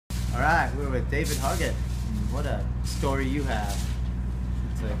right, we're with David Hargitt. What a story you have.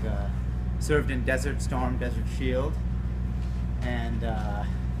 It's like served in Desert Storm, Desert Shield, and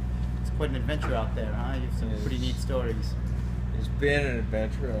it's quite an adventure out there, huh? You have some pretty neat stories. It's been an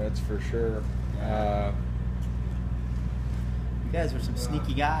adventure, that's for sure. You guys were some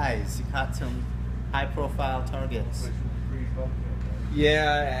sneaky guys. You caught some high-profile targets.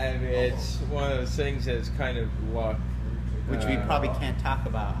 Yeah, I mean, it's one of those things that's kind of luck. Which we probably can't talk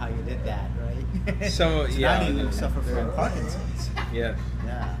about how you did that, right? So yeah, now you suffer from Parkinson's. Yeah.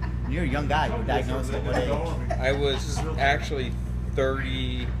 Yeah. You're a young guy. You were diagnosed at what age? I was actually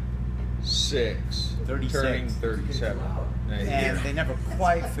 36. 36. Turning 37. And they never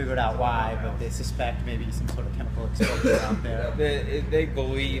quite figured out why, but they suspect maybe some sort of chemical exposure out there. They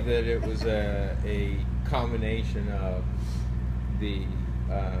believe that it was a combination of the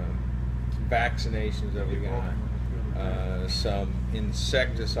vaccinations that we got, some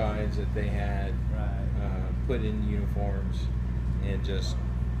insecticides that they had put in uniforms, and just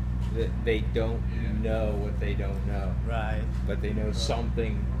that they don't know what they don't know. Right. But they know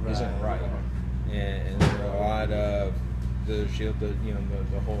something isn't right. And there are a lot of the shield, the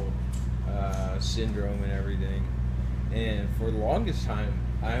whole syndrome and everything. And for the longest time,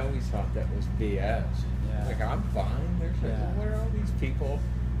 I always thought that was BS. Yeah. Like, I'm fine. There's what are all these people?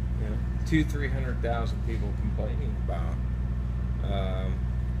 200,000-300,000 people complaining about.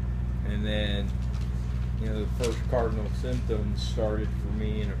 And then, the first cardinal symptoms started for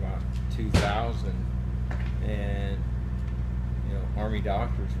me in about 2000, and Army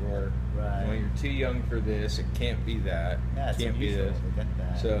doctors were, well, you're too young for this. It can't be that. Yeah, it can't be this.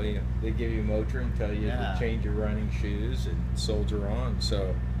 So they give you Motrin, tell you to change your running shoes and soldier on.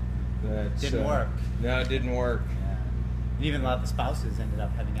 So that didn't work. No, it didn't work. Yeah. And even a lot of the spouses ended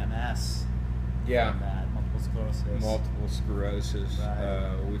up having MS. Yeah. From that, multiple sclerosis. Multiple sclerosis,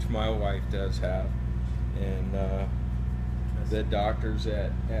 which my wife does have, and the doctors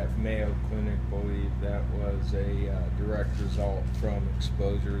at Mayo Clinic believe that was a direct result from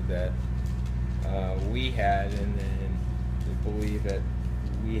exposure that we had, and then they believe that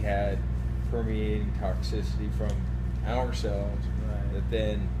we had permeating toxicity from our cells that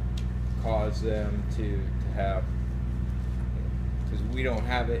then caused them to have, because we don't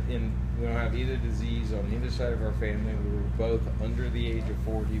have either disease on either side of our family. We were both under the age of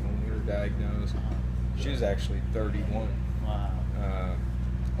 40 when we were diagnosed. She was actually 31. Wow.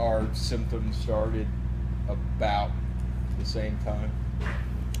 Our symptoms started about the same time.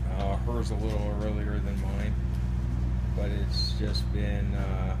 Hers a little earlier than mine, but it's just been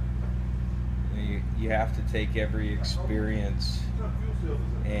you have to take every experience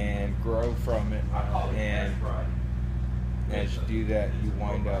and grow from it, and as you do that, you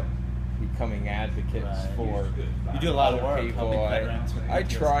wind up becoming advocates for you do a lot of work people. I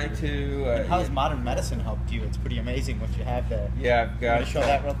try to. How has modern medicine helped you? It's pretty amazing what you have there. Yeah, I've got. Can you show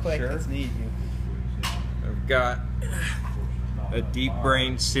that real quick? Sure. That's neat. I've got a deep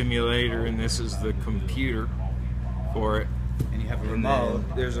brain stimulator, and this is the computer for it. And you have a remote.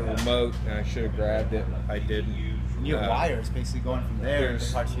 There's a remote, and I should have grabbed it. I didn't. And you have wires basically going from there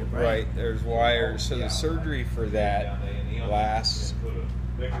to parts of your brain. Right, there's wires. So the surgery for that lasts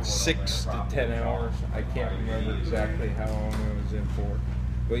 6 to 10 hours. I can't remember exactly how long I was in for,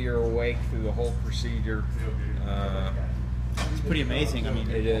 but you're awake through the whole procedure. It's pretty amazing. I mean,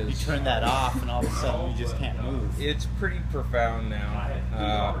 it is. You turn that off, and all of a sudden you just can't move. It's pretty profound now,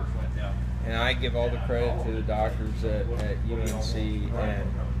 and I give all the credit to the doctors at UNC, and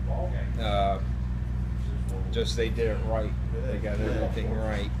just they did it right. They got everything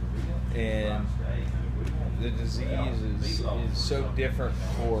right, and the disease is so different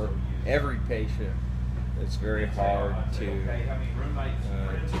for every patient. It's very hard to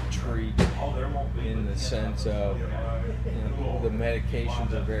treat, in the sense of the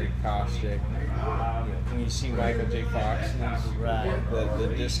medications are very caustic. When you see Michael J. Fox's, the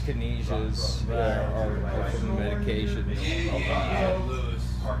dyskinesias are from the medications.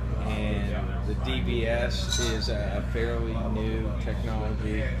 And the DBS is a fairly new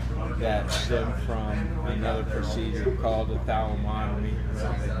technology that stemmed from another procedure called a thalamotomy,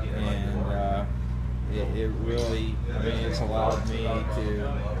 and it really, it's allowed me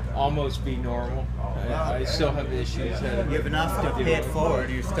to almost be normal. I still have issues. You have enough to pay it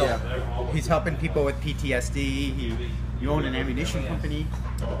forward. You're still. He's helping people with PTSD. You own an ammunition company.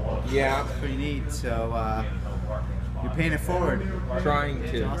 Yeah. Pretty neat. So you're paying it forward. Trying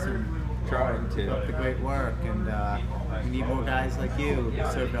to. Awesome. Trying to. Keep up the great work, and we need more guys like you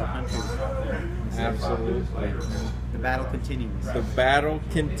to serve our country. Absolutely. The battle continues. The battle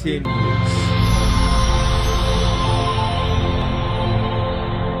continues.